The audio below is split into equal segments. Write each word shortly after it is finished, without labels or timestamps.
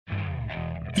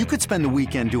You could spend the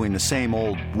weekend doing the same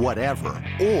old whatever,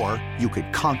 or you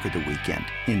could conquer the weekend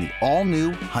in the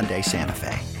all-new Hyundai Santa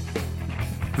Fe.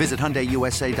 Visit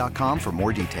HyundaiUSA.com for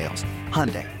more details.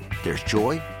 Hyundai, there's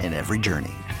joy in every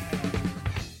journey.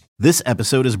 This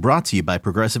episode is brought to you by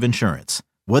Progressive Insurance.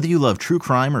 Whether you love true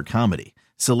crime or comedy,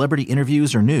 celebrity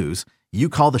interviews or news, you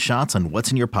call the shots on what's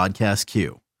in your podcast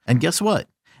queue. And guess what?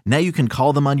 Now you can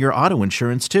call them on your auto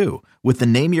insurance too with the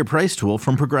Name Your Price tool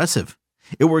from Progressive.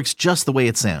 It works just the way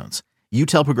it sounds. You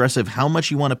tell Progressive how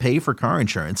much you want to pay for car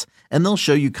insurance, and they'll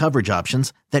show you coverage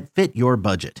options that fit your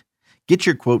budget. Get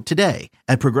your quote today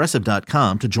at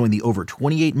Progressive.com to join the over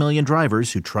 28 million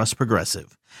drivers who trust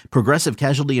Progressive. Progressive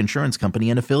Casualty Insurance Company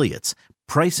and Affiliates.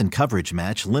 Price and coverage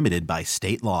match limited by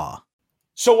state law.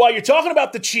 So while you're talking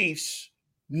about the Chiefs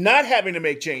not having to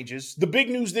make changes, the big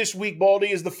news this week,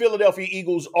 Baldy, is the Philadelphia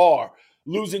Eagles are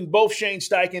losing both Shane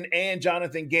Steichen and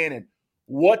Jonathan Gannon.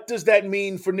 What does that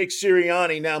mean for Nick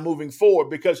Sirianni now moving forward?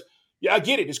 Because, yeah, I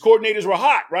get it. His coordinators were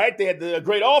hot, right? They had the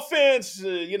great offense,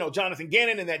 Jonathan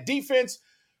Gannon and that defense.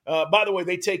 By the way,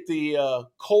 they take the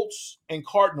Colts and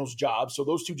Cardinals jobs, so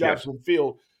those two jobs have been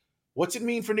filled. What's it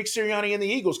mean for Nick Sirianni and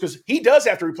the Eagles? Because he does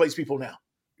have to replace people now.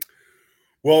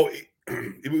 Well,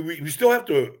 we still have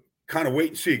to kind of wait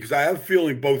and see, because I have a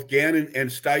feeling both Gannon and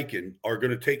Steichen are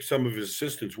going to take some of his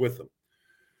assistants with them.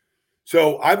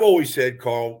 So I've always said,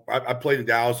 Carl, I played in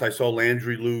Dallas. I saw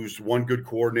Landry lose one good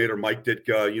coordinator, Mike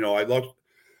Ditka. I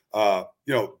loved,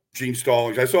 Gene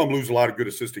Stallings. I saw him lose a lot of good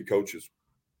assistant coaches.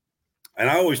 And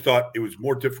I always thought it was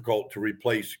more difficult to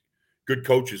replace good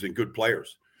coaches and good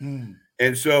players.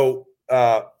 And so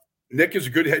Nick is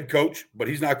a good head coach, but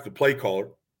he's not the play caller.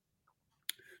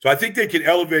 So I think they can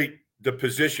elevate the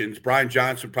positions. Brian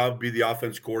Johnson would probably be the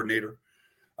offense coordinator.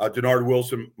 Denard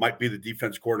Wilson might be the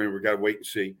defense coordinator. We got to wait and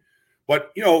see.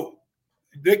 But,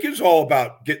 Nick is all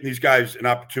about getting these guys an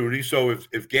opportunity. So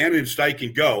if Gannon and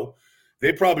Steichen go,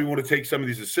 they probably want to take some of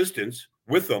these assistants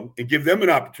with them and give them an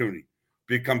opportunity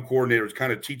to become coordinators,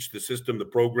 kind of teach the system, the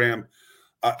program.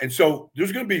 And so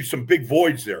there's going to be some big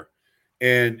voids there.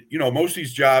 And, most of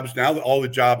these jobs, now that all the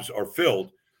jobs are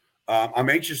filled, I'm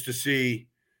anxious to see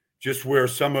just where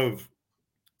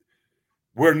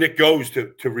Nick goes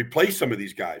to replace some of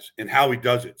these guys and how he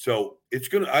does it. So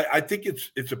I think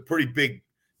it's a pretty big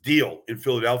deal in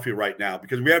Philadelphia right now,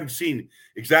 because we haven't seen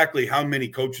exactly how many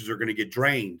coaches are going to get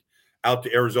drained out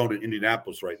to Arizona and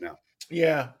Indianapolis right now.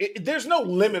 Yeah, there's no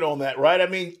limit on that, right? I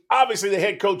mean, obviously the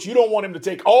head coach, you don't want him to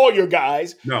take all your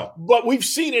guys. No. But we've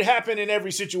seen it happen in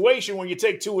every situation. When you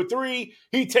take two or three,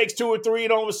 he takes two or three,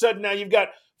 and all of a sudden now you've got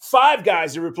five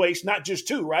guys to replace, not just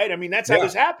two, right? I mean, that's how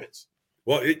this happens.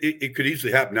 Well, it could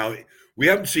easily happen. Now, we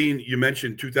haven't seen, you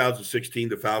mentioned 2016,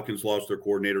 the Falcons lost their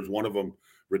coordinators. One of them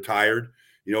retired.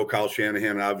 Kyle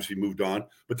Shanahan obviously moved on.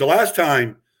 But the last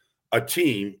time a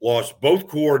team lost both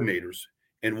coordinators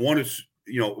and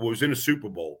was in a Super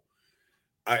Bowl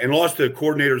and lost the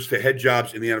coordinators to head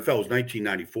jobs in the NFL was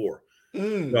 1994.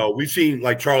 So we've seen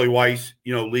like Charlie Weiss,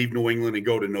 leave New England and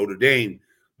go to Notre Dame.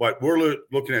 But we're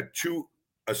looking at two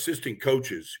assistant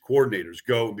coaches, coordinators,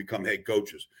 go and become head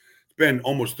coaches. It's been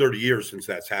almost 30 years since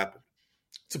that's happened.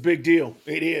 It's a big deal.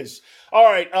 It is. All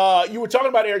right. You were talking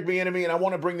about Eric Bieniemy, and I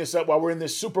want to bring this up while we're in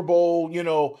this Super Bowl,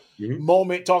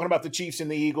 moment, talking about the Chiefs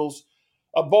and the Eagles.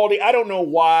 Baldy, I don't know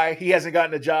why he hasn't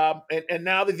gotten a job, and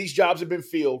now that these jobs have been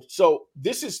filled. So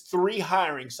this is 3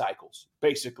 hiring cycles,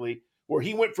 basically, where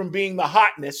he went from being the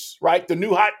hotness, right, the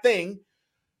new hot thing,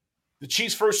 the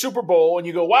Chiefs' first Super Bowl, and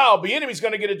you go, wow, Bieniemy's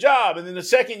going to get a job. And then the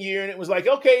second year, and it was like,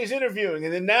 okay, he's interviewing.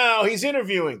 And then now he's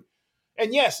interviewing.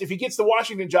 And yes, if he gets the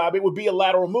Washington job, it would be a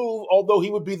lateral move, although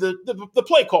he would be the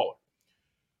play caller.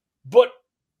 But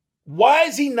why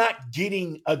is he not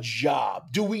getting a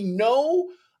job? Do we know?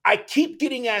 I keep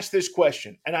getting asked this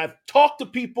question, and I've talked to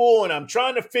people, and I'm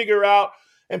trying to figure out,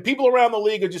 and people around the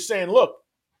league are just saying, look,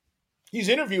 he's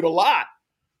interviewed a lot.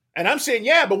 And I'm saying,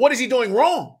 yeah, but what is he doing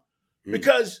wrong?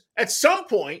 Because at some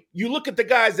point, you look at the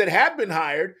guys that have been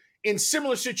hired in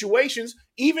similar situations,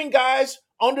 even guys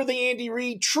under the Andy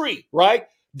Reid tree, right?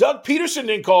 Doug Peterson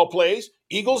didn't call plays.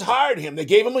 Eagles hired him. They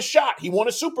gave him a shot. He won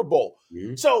a Super Bowl.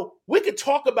 So we could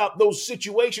talk about those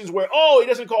situations where, he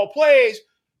doesn't call plays.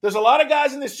 There's a lot of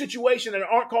guys in this situation that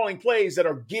aren't calling plays that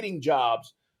are getting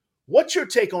jobs. What's your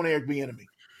take on Eric Bieniemy?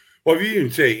 Well, if you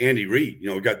even say Andy Reid,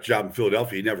 got the job in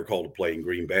Philadelphia, he never called a play in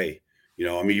Green Bay.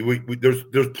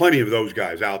 There's plenty of those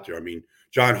guys out there. I mean,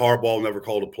 John Harbaugh never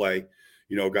called a play,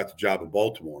 got the job in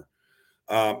Baltimore.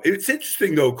 It's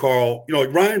interesting, though, Carl,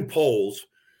 like Ryan Poles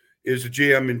is a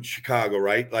GM in Chicago,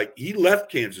 right? Like, he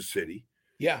left Kansas City.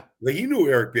 Yeah. Like, he knew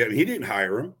Eric Bieniemy. He didn't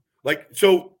hire him. Like,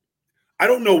 so I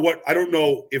don't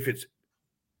know if it's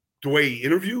the way he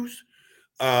interviews,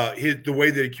 the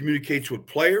way that he communicates with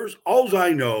players. All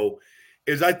I know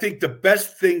is I think the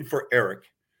best thing for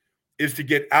Eric is to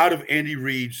get out of Andy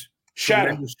Reid's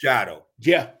tremendous shadow.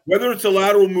 Yeah. Whether it's a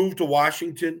lateral move to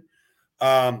Washington,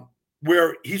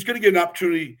 where he's going to get an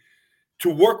opportunity to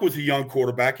work with a young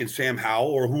quarterback in Sam Howell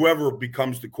or whoever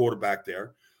becomes the quarterback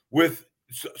there with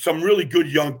some really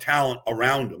good young talent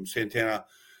around him. Santana,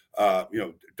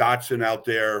 Dotson out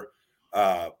there,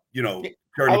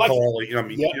 Terry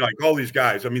McCall, like all these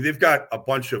guys. I mean, they've got a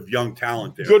bunch of young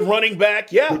talent there. Good running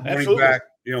back. Yeah, good absolutely. Running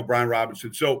back, Brian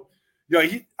Robinson. So,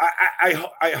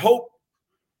 I hope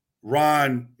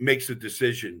Ron makes a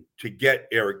decision to get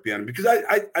Eric Bieniemy because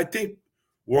I think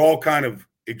we're all kind of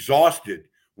exhausted,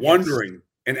 wondering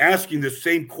and asking the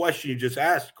same question you just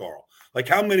asked, Carl. Like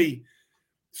how many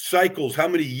cycles, how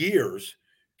many years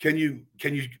can you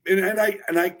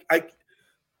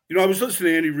I was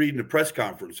listening to Andy Reid in the press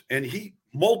conference, and he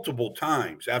multiple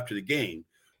times after the game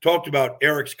talked about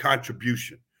Eric's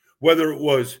contribution, whether it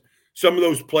was some of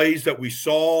those plays that we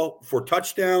saw for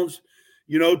touchdowns,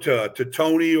 to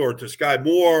Tony or to Sky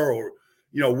Moore, or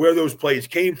where those plays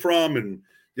came from, and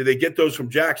did they get those from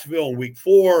Jacksonville in week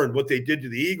 4 and what they did to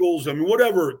the Eagles? I mean,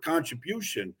 whatever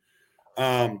contribution,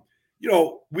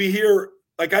 we hear,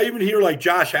 like I even hear like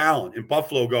Josh Allen in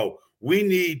Buffalo go, we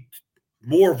need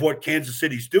more of what Kansas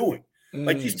City's doing.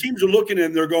 Like these teams are looking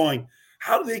and they're going,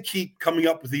 how do they keep coming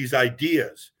up with these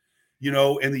ideas,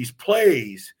 and these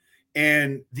plays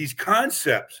and these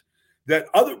concepts that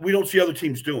we don't see other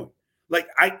teams doing? Like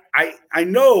I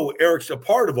know Eric's a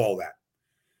part of all that.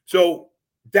 So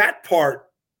that part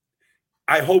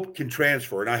I hope can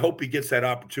transfer, and I hope he gets that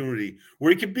opportunity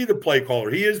where he can be the play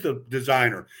caller. He is the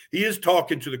designer. He is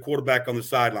talking to the quarterback on the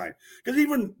sideline. Because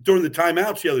even during the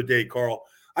timeouts the other day, Carl,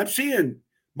 I'm seeing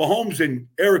Mahomes and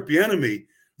Eric Bieniemy,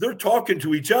 they're talking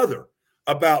to each other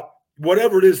about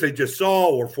whatever it is they just saw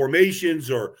or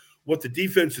formations or what the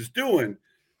defense is doing.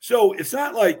 So it's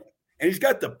not like – and he's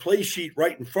got the play sheet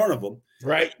right in front of him.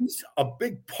 Right. He's a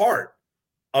big part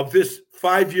of this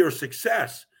 5-year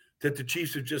success that the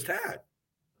Chiefs have just had.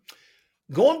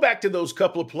 Going back to those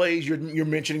couple of plays, you're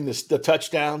mentioning the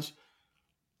touchdowns.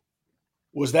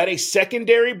 Was that a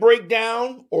secondary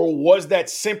breakdown, or was that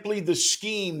simply the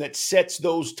scheme that sets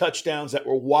those touchdowns that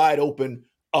were wide open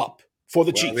up for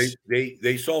the Chiefs?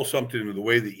 They saw something in the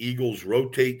way the Eagles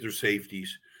rotate their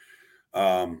safeties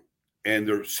and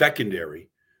their secondary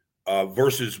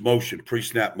versus motion,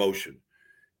 pre-snap motion.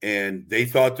 And they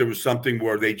thought there was something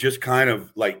where they just kind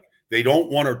of like they don't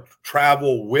want to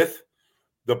travel with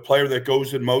the player that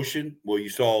goes in motion. Well, you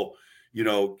saw,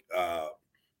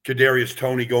 Kadarius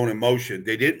Toney going in motion.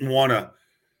 They didn't want to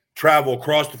travel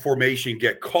across the formation,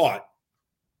 get caught.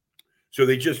 So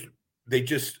they just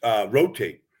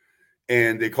rotate,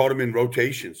 and they caught him in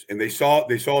rotations. And they saw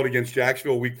it against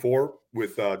Jacksonville week 4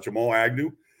 with Jamal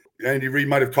Agnew. Andy Reid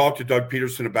might have talked to Doug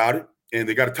Peterson about it, and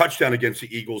they got a touchdown against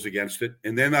the Eagles against it.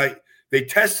 And then they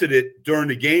tested it during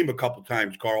the game a couple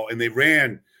times, Carl, and they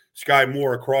ran Sky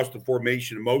Moore across the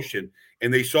formation in motion,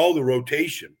 and they saw the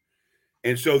rotation.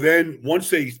 And so then once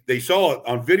they saw it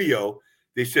on video,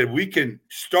 they said, we can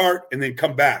start and then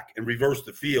come back and reverse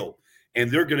the field,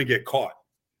 and they're going to get caught.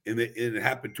 And it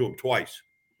happened to them twice.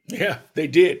 Yeah, they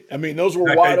did. I mean, those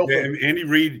were wide open. Andy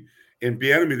Reid and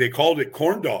Bieniemy, they called it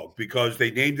corn dog because they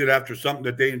named it after something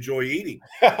that they enjoy eating.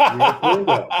 Corn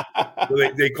dog. So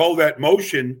they call that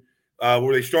motion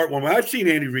where they start one. I've seen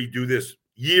Andy Reid do this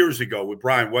years ago with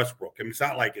Brian Westbrook. I mean, it's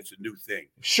not like it's a new thing.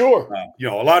 Sure. A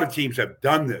lot of teams have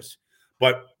done this.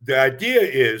 But the idea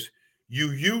is you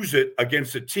use it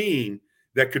against a team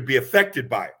that could be affected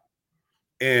by it.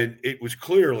 And it was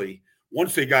clearly,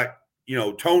 once they got,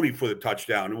 Toney for the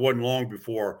touchdown, it wasn't long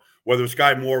before, whether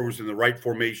Sky Moore was in the right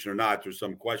formation or not, there's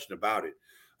some question about it.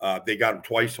 They got him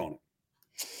twice on it.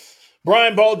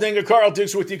 Brian Baldinger, Carl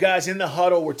Dukes with you guys in the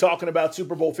huddle. We're talking about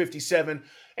Super Bowl 57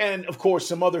 and, of course,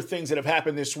 some other things that have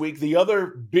happened this week. The other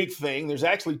big thing, there's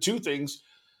actually 2 things.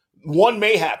 One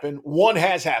may happen, one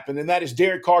has happened, and that is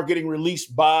Derek Carr getting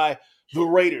released by the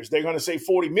Raiders. They're going to say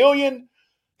 $40 million.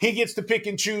 He gets to pick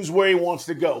and choose where he wants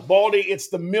to go. Baldy, it's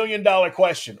the $1 million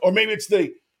question, or maybe it's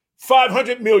the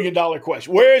 $500 million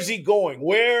question. Where is he going?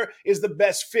 Where is the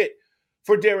best fit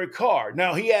for Derek Carr?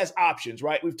 Now, he has options,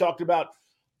 right? We've talked about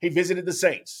he visited the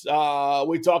Saints.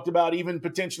 We talked about even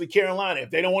potentially Carolina.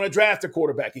 If they don't want to draft a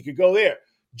quarterback, he could go there.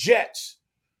 Jets.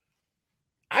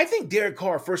 I think Derek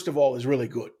Carr, first of all, is really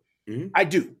good. Mm-hmm. I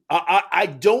do. I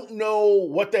don't know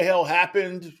what the hell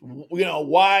happened,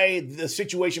 why the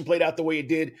situation played out the way it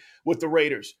did with the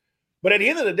Raiders. But at the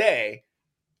end of the day,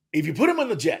 if you put him on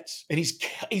the Jets and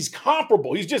he's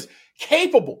comparable, he's just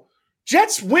capable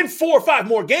Jets win 4 or 5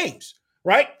 more games,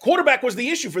 right? Quarterback was the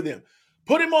issue for them.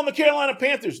 Put him on the Carolina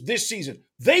Panthers this season.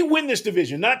 They win this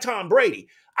division, not Tom Brady.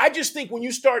 I just think when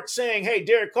you start saying, hey,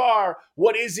 Derek Carr,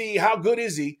 what is he? How good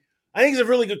is he? I think he's a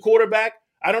really good quarterback.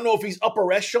 I don't know if he's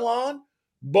upper echelon,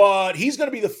 but he's going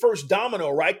to be the first domino,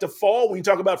 right, to fall when you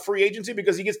talk about free agency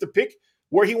because he gets to pick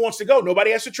where he wants to go.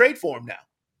 Nobody has to trade for him now.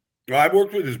 Well, I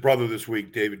worked with his brother this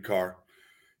week, David Carr,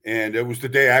 and it was the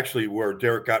day actually where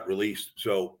Derek got released.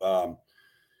 So,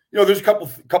 there's a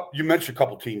couple. You mentioned a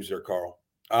couple teams there, Carl.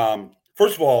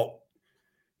 First of all,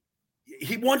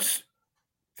 he wants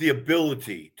the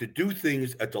ability to do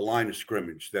things at the line of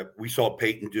scrimmage that we saw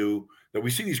Peyton do, that we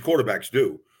see these quarterbacks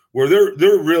do, where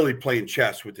they're really playing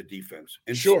chess with the defense.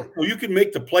 And sure, so you can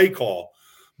make the play call,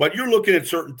 but you're looking at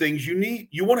certain things.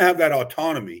 You want to have that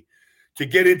autonomy to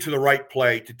get into the right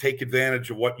play to take advantage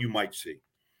of what you might see.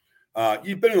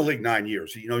 You've been in the league 9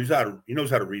 years. He knows how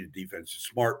to read a defense. He's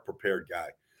a smart, prepared guy.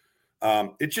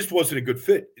 It just wasn't a good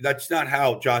fit. That's not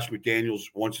how Josh McDaniels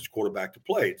wants his quarterback to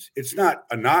play. It's not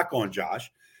a knock on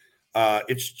Josh.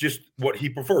 It's just what he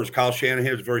prefers. Kyle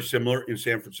Shanahan is very similar in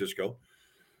San Francisco.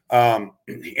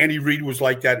 Andy Reid was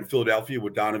like that in Philadelphia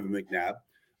with Donovan McNabb.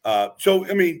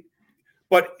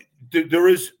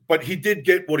 But he did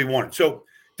get what he wanted. So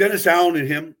Dennis Allen and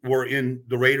him were in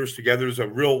the Raiders together. There's a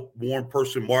real warm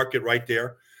person market right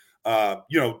there. The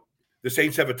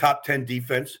Saints have a top 10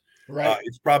 defense. Right.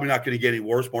 It's probably not going to get any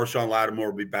worse. Marshawn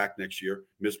Lattimore will be back next year,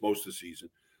 missed most of the season,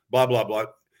 blah, blah, blah.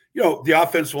 The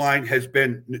offensive line has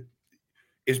been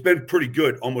pretty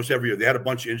good almost every year. They had a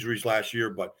bunch of injuries last year,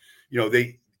 but,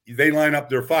 they line up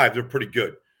their 5. They're pretty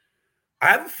good. I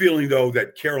have a feeling, though,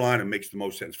 that Carolina makes the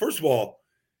most sense. First of all,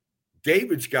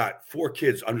 David's got 4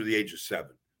 kids under the age of 7.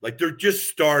 Like, they're just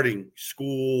starting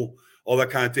school, all that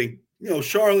kind of thing.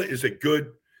 Charlotte is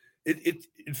it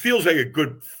feels like a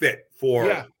good fit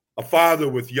for a father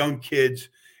with young kids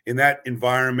in that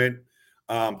environment.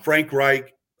 Frank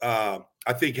Reich, I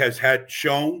think, has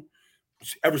shown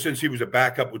ever since he was a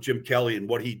backup with Jim Kelly and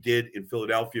what he did in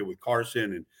Philadelphia with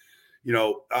Carson. And,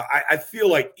 I feel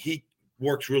like he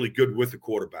works really good with the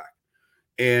quarterback.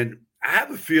 And I have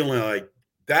a feeling like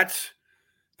that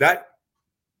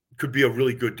could be a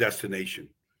really good destination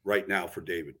right now for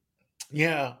David.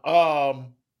 Yeah.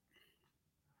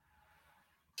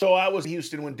 So I was in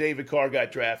Houston when David Carr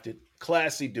got drafted.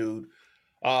 Classy dude.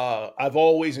 I've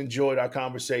always enjoyed our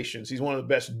conversations. He's one of the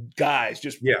best guys,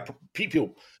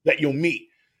 people that you'll meet.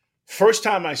 First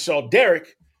time I saw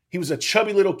Derek, he was a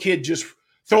chubby little kid just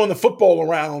throwing the football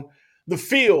around the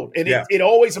field. And it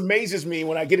always amazes me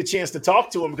when I get a chance to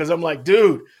talk to him because I'm like,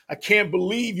 dude, I can't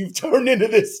believe you've turned into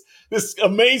this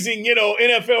amazing,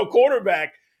 NFL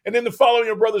quarterback. And then to follow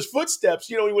your brother's footsteps,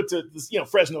 he went to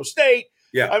Fresno State.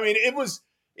 Yeah. I mean,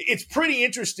 it's pretty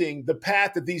interesting the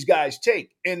path that these guys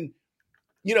take. And,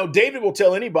 David will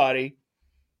tell anybody,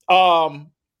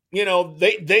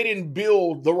 they didn't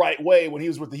build the right way when he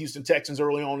was with the Houston Texans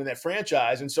early on in that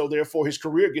franchise. And so therefore his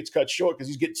career gets cut short because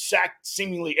he's getting sacked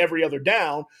seemingly every other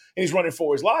down and he's running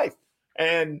for his life.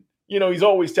 And, he's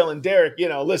always telling Derek,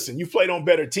 listen, you've played on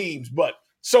better teams, but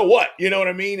so what? You know what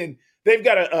I mean? And they've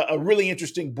got a really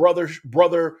interesting brother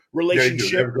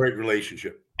relationship. They have a great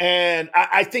relationship. And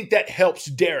I think that helps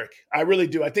Derek. I really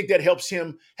do. I think that helps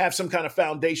him have some kind of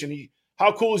foundation.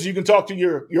 How cool is you can talk to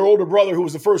your older brother who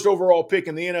was the first overall pick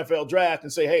in the NFL draft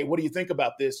and say, hey, what do you think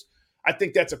about this? I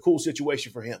think that's a cool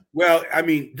situation for him. Well, I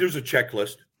mean, there's a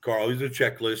checklist, Carl. There's a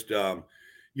checklist.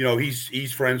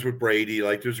 He's friends with Brady.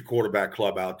 Like, there's a quarterback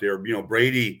club out there.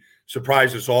 Brady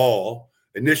surprised us all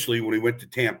initially when he went to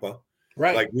Tampa.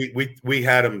 Right. Like, we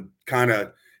had him kind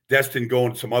of destined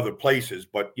going some other places,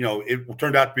 but, it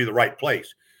turned out to be the right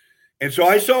place. And so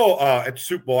I saw at the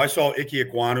Super Bowl, I saw Ike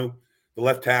Ekwonu, the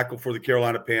left tackle for the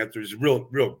Carolina Panthers, a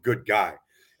real good guy.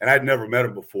 And I'd never met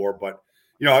him before, but,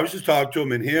 I was just talking to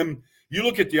him and him. You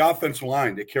look at the offensive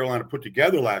line that Carolina put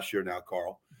together last year now,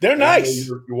 Carl. They're nice.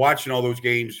 You're watching all those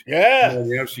games in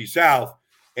the NFC South,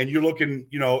 and you're looking,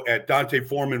 at Dante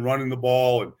Foreman running the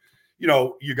ball, and,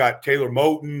 you got Taylor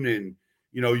Moton and,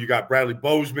 you got Bradley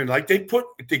Bozeman. Like, they put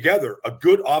together a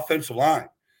good offensive line,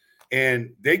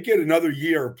 and they get another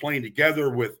year of playing together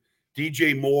with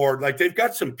DJ Moore. Like, they've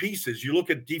got some pieces. You look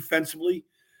at defensively,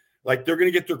 like, they're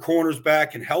going to get their corners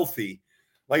back and healthy.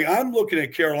 Like, I'm looking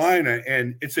at Carolina,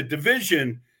 and it's a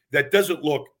division that doesn't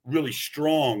look really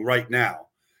strong right now.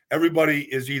 Everybody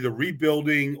is either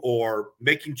rebuilding or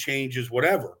making changes,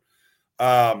 whatever.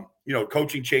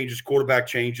 Coaching changes, quarterback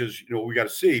changes, we got to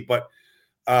see. But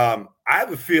I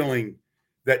have a feeling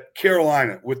that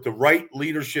Carolina, with the right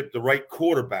leadership, the right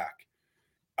quarterback,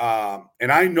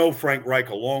 and I know Frank Reich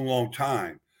a long, long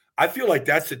time. I feel like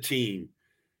that's a team.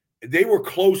 They were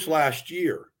close last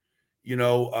year.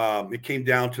 It came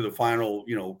down to the final,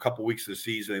 couple weeks of the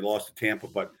season. They lost to Tampa,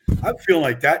 but I'm feeling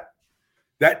like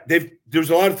there's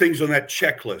a lot of things on that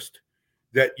checklist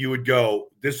that you would go,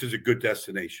 this is a good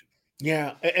destination.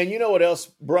 Yeah. And you know what else,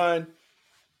 Brian?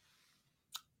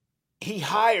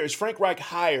 Frank Reich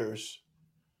hires,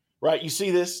 right? You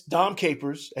see this, Dom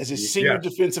Capers as his senior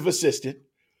defensive assistant.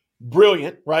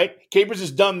 Brilliant, right? Capers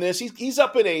has done this. He's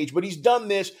up in age, but he's done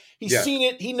this. He's seen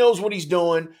it. He knows what he's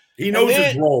doing. He knows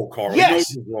his role, Carl. Yes. He knows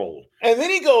his role. And then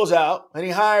he goes out and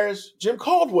he hires Jim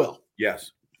Caldwell.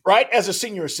 Yes. Right? As a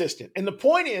senior assistant. And the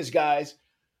point is, guys,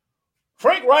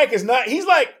 Frank Reich is not – he's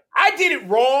like, I did it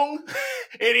wrong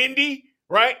in Indy,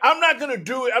 right? I'm not going to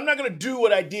do it. I'm not going to do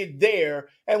what I did there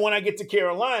and when I get to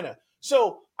Carolina.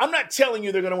 So I'm not telling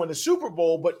you they're going to win the Super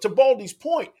Bowl, but to Baldy's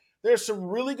point, there's some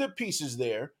really good pieces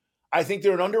there. I think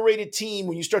they're an underrated team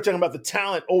when you start talking about the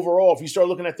talent overall. If you start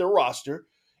looking at their roster,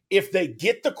 if they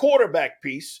get the quarterback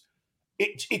piece,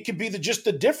 it could be just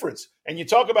the difference. And you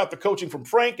talk about the coaching from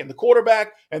Frank and the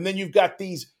quarterback, and then you've got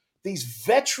these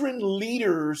veteran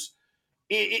leaders,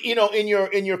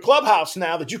 in your clubhouse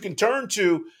now that you can turn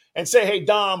to and say, hey,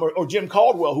 Dom or Jim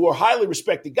Caldwell, who are highly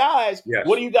respected guys,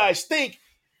 What do you guys think?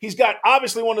 He's got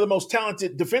obviously one of the most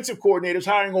talented defensive coordinators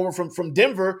hiring over from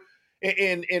Denver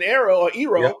in Aero.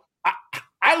 Yep.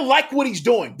 I like what he's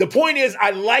doing. The point is,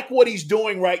 I like what he's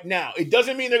doing right now. It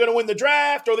doesn't mean they're going to win the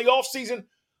draft or the offseason,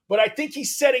 but I think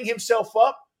he's setting himself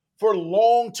up for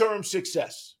long-term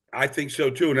success. I think so,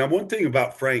 too. Now, one thing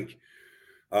about Frank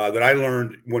that I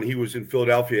learned when he was in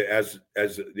Philadelphia as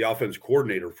the offense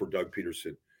coordinator for Doug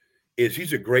Peterson is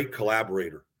he's a great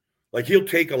collaborator. Like, he'll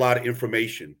take a lot of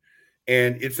information,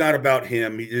 and it's not about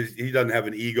him. He doesn't have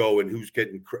an ego and who's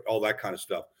getting all that kind of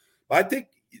stuff. But I think,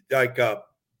 like,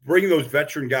 bringing those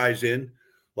veteran guys in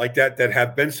like that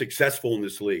have been successful in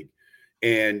this league,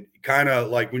 and kind of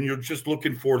like when you're just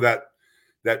looking for that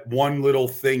one little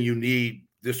thing you need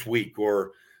this week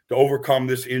or to overcome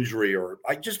this injury, or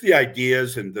like just the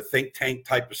ideas and the think tank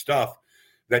type of stuff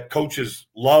that coaches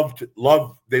love.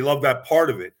 They love that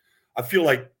part of it. I feel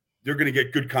like they're going to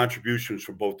get good contributions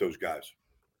from both those guys.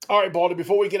 All right, Baldy,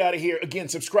 before we get out of here, again,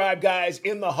 subscribe, guys,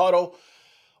 in the huddle.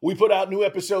 We put out new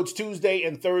episodes Tuesday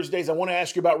and Thursdays. I want to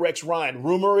ask you about Rex Ryan.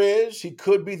 Rumor is he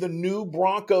could be the new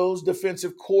Broncos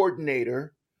defensive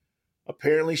coordinator.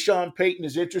 Apparently, Sean Payton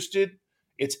is interested.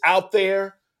 It's out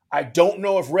there. I don't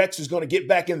know if Rex is going to get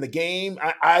back in the game.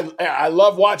 I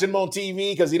love watching him on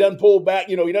TV because he doesn't pull back.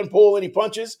 He doesn't pull any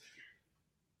punches.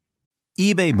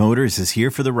 eBay Motors is here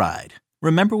for the ride.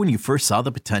 Remember when you first saw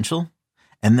the potential?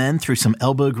 And then through some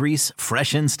elbow grease,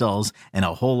 fresh installs, and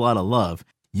a whole lot of love,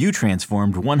 you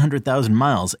transformed 100,000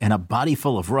 miles and a body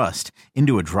full of rust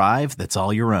into a drive that's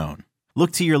all your own.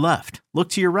 Look to your left. Look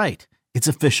to your right. It's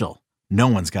official. No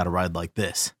one's got a ride like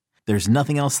this. There's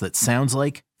nothing else that sounds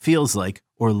like, feels like,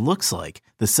 or looks like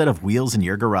the set of wheels in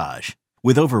your garage.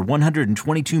 With over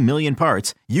 122 million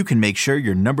parts, you can make sure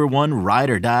your number one ride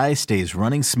or die stays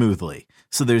running smoothly.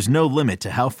 So there's no limit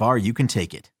to how far you can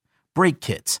take it. Brake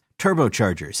kits,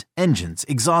 turbochargers, engines,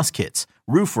 exhaust kits,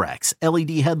 roof racks,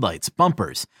 LED headlights,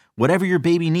 bumpers, whatever your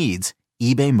baby needs,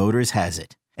 eBay Motors has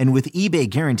it. And with eBay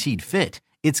Guaranteed Fit,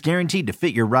 it's guaranteed to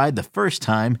fit your ride the first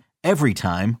time, every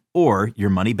time, or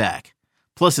your money back.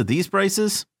 Plus at these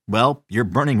prices, well, you're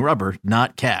burning rubber,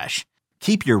 not cash.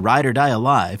 Keep your ride or die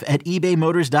alive at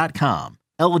ebaymotors.com.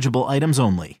 Eligible items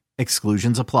only.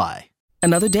 Exclusions apply.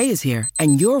 Another day is here,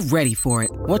 and you're ready for it.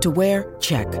 What to wear?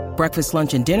 Check. Breakfast,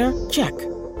 lunch, and dinner? Check.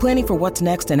 Planning for what's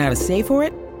next and how to save for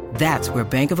it? That's where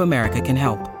Bank of America can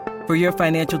help. For your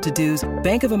financial to-dos,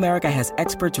 Bank of America has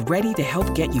experts ready to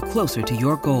help get you closer to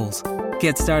your goals.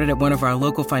 Get started at one of our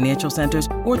local financial centers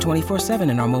or 24/7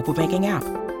 in our mobile banking app.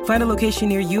 Find a location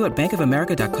near you at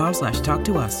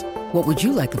bankofamerica.com/talktous. What would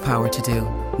you like the power to do?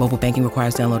 Mobile banking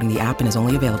requires downloading the app and is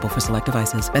only available for select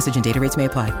devices. Message and data rates may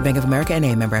apply. Bank of America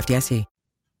NA, member FDIC.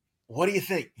 What do you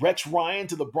think? Rex Ryan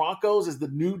to the Broncos as the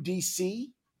new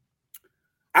DC?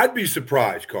 I'd be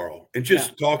surprised, Carl. And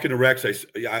just talking to Rex,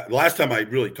 last time I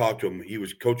really talked to him, he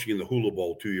was coaching in the Hula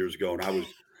Bowl 2 years ago, and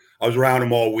I was around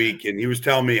him all week, and he was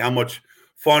telling me how much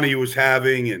fun he was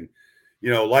having, and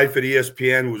life at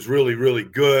ESPN was really, really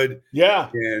good. Yeah,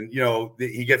 and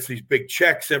he gets these big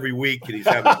checks every week, and he's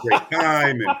having a great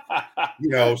time.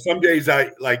 And some days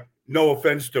no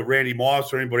offense to Randy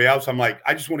Moss or anybody else, I'm like,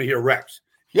 I just want to hear Rex.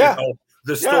 Yeah,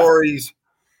 the stories.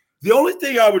 The only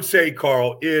thing I would say,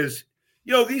 Carl, is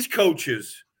these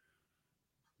coaches,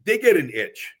 they get an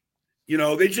itch.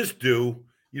 They just do.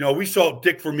 We saw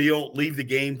Dick Vermeil leave the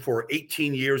game for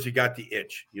 18 years. He got the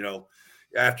itch,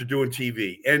 after doing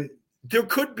TV. And there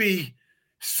could be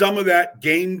some of that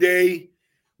game day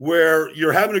where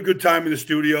you're having a good time in the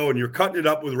studio and you're cutting it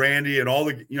up with Randy and all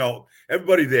the,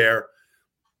 everybody there.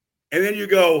 And then you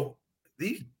go,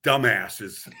 these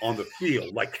dumbasses on the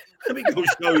field. Like, let me go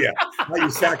show you how you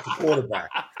sack the quarterback.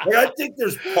 Like, I think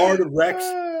there's part of Rex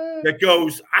that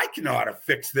goes, I can know how to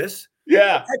fix this.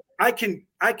 Yeah. I can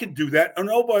do that. And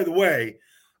oh, by the way,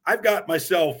 I've got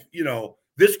myself,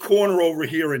 this corner over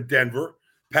here in Denver,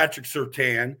 Patrick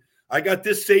Surtain. I got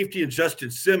this safety and Justin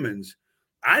Simmons.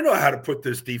 I know how to put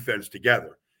this defense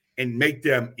together and make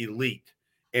them elite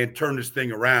and turn this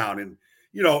thing around. And,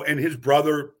 and his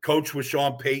brother coached with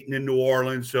Sean Payton in New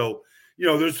Orleans. So,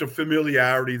 there's some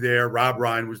familiarity there. Rob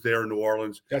Ryan was there in New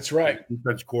Orleans. That's right.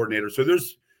 Defense coordinator. So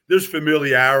there's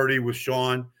familiarity with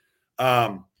Sean.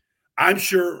 I'm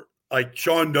sure, like,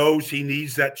 Sean knows he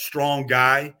needs that strong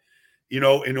guy, in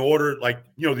order, like,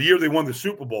 the year they won the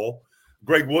Super Bowl,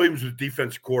 Greg Williams was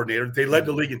defensive coordinator. They led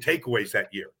the league in takeaways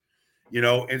that year,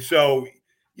 and so,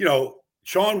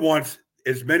 Sean wants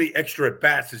as many extra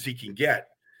at-bats as he can get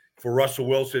for Russell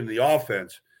Wilson in the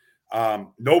offense.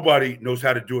 Nobody knows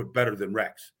how to do it better than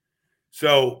Rex.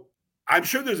 So I'm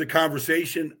sure there's a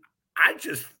conversation. I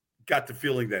just got the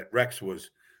feeling that Rex was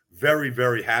very,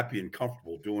 very happy and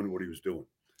comfortable doing what he was doing.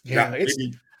 Yeah, now,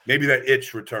 maybe that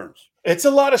itch returns. It's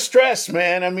a lot of stress,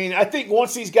 man. I mean, I think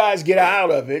once these guys get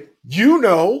out of it, you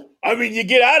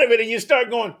get out of it and you start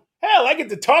going, hell, I get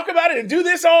to talk about it and do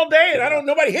this all day, and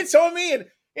nobody hits on me, and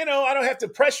I don't have to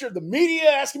pressure the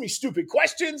media asking me stupid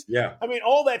questions. Yeah. I mean,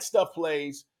 all that stuff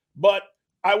plays. But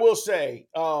I will say,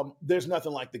 there's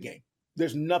nothing like the game.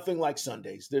 There's nothing like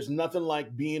Sundays. There's nothing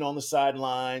like being on the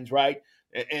sidelines, right?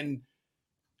 And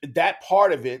that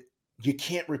part of it, you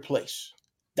can't replace.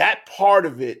 That part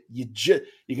of it, you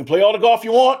can play all the golf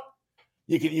you want.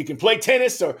 You can play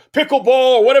tennis or pickleball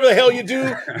or whatever the hell you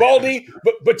do, Baldy,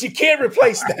 but you can't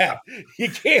replace that. You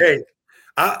can't.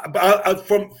 Hey,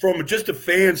 from just a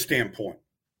fan standpoint,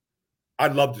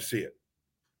 I'd love to see it.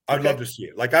 I'd love to see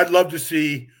it. Like, I'd love to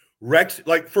see Rex,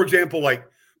 like, for example, like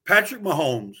Patrick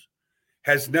Mahomes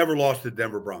has never lost to the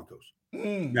Denver Broncos.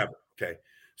 Never. Okay.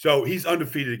 So he's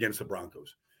undefeated against the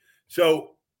Broncos.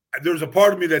 So there's a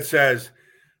part of me that says,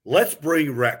 let's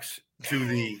bring Rex to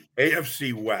the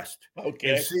AFC West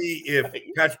and see if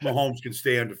Patrick Mahomes can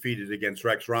stay undefeated against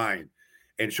Rex Ryan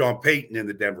and Sean Payton in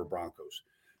the Denver Broncos.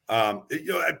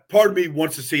 Part of me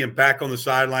wants to see him back on the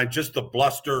sideline, just the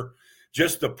bluster,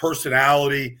 just the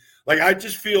personality. Like, I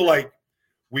just feel like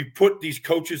we put these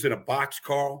coaches in a box,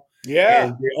 Carl. Yeah.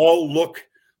 And they all look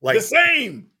like the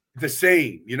same.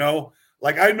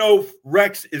 Like, I know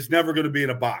Rex is never going to be in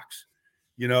a box,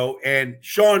 and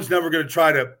Sean's never going to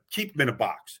try to keep him in a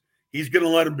box. He's going to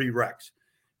let him be Rex.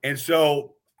 And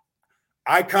so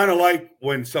I kind of like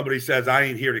when somebody says, I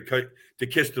ain't here to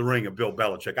kiss the ring of Bill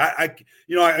Belichick.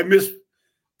 I miss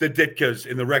the Ditkas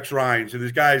and the Rex Ryans and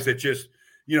these guys that just,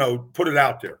 put it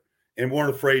out there and weren't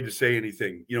afraid to say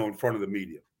anything, in front of the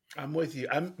media. I'm with you.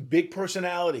 I'm big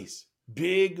personalities,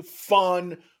 big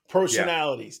fun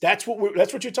personalities. Yeah. That's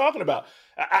what you're talking about.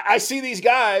 I see these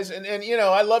guys and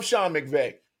I love Sean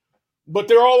McVay, but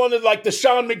they're all under like the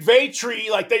Sean McVay tree.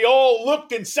 Like, they all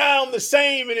look and sound the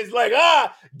same. And it's like,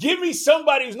 give me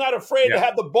somebody who's not afraid to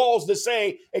have the balls to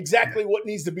say exactly what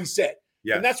needs to be said.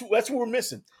 Yeah. And that's what we're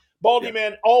missing. Baldy,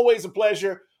 man, always a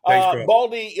pleasure. Thanks,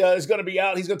 Baldy is going to be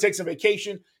out. He's going to take some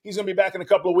vacation. He's going to be back in a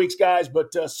couple of weeks, guys.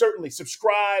 But certainly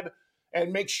subscribe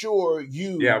and make sure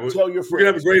you tell your friends. We're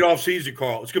going to have a great offseason,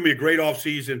 Carl. It's going to be a great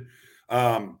offseason.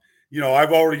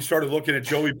 I've already started looking at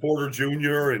Joey Porter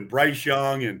Jr. and Bryce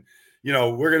Young. And,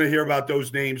 we're going to hear about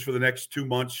those names for the next 2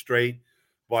 months straight.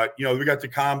 But, we got the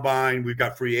combine. We've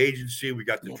got free agency. We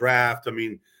got the draft. I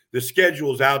mean, the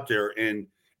schedule's out there. And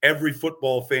every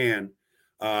football fan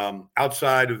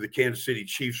outside of the Kansas City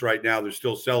Chiefs right now, they're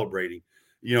still celebrating,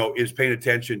 is paying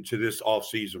attention to this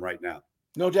offseason right now.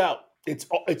 No doubt.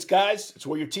 It's guys, it's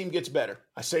where your team gets better.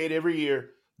 I say it every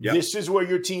year. Yep. This is where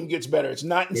your team gets better. It's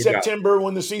not in September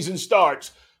when the season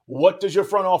starts. What does your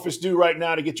front office do right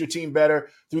now to get your team better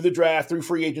through the draft, through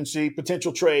free agency,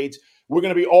 potential trades? We're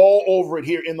going to be all over it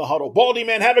here in the huddle. Baldy,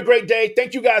 man, have a great day.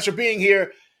 Thank you guys for being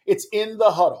here. It's In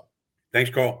the Huddle. Thanks,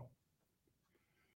 Carl.